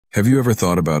Have you ever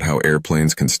thought about how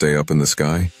airplanes can stay up in the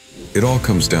sky? It all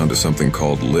comes down to something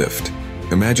called lift.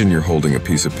 Imagine you're holding a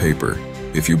piece of paper.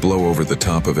 If you blow over the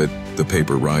top of it, the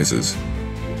paper rises.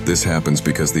 This happens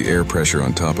because the air pressure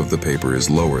on top of the paper is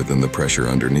lower than the pressure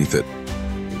underneath it.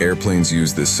 Airplanes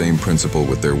use this same principle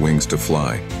with their wings to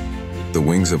fly. The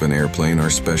wings of an airplane are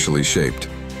specially shaped,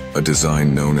 a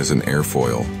design known as an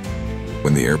airfoil.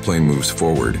 When the airplane moves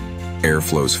forward, air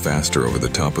flows faster over the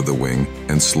top of the wing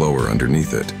and slower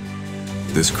underneath it.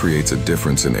 This creates a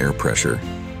difference in air pressure,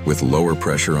 with lower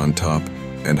pressure on top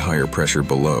and higher pressure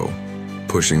below,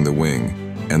 pushing the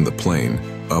wing and the plane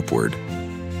upward.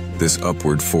 This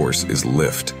upward force is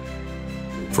lift.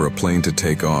 For a plane to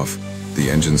take off, the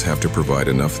engines have to provide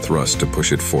enough thrust to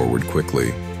push it forward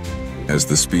quickly. As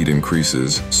the speed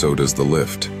increases, so does the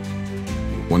lift.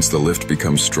 Once the lift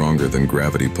becomes stronger than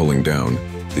gravity pulling down,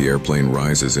 the airplane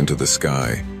rises into the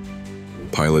sky.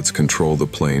 Pilots control the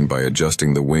plane by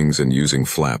adjusting the wings and using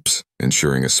flaps,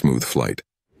 ensuring a smooth flight.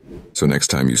 So next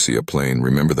time you see a plane,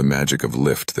 remember the magic of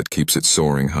lift that keeps it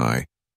soaring high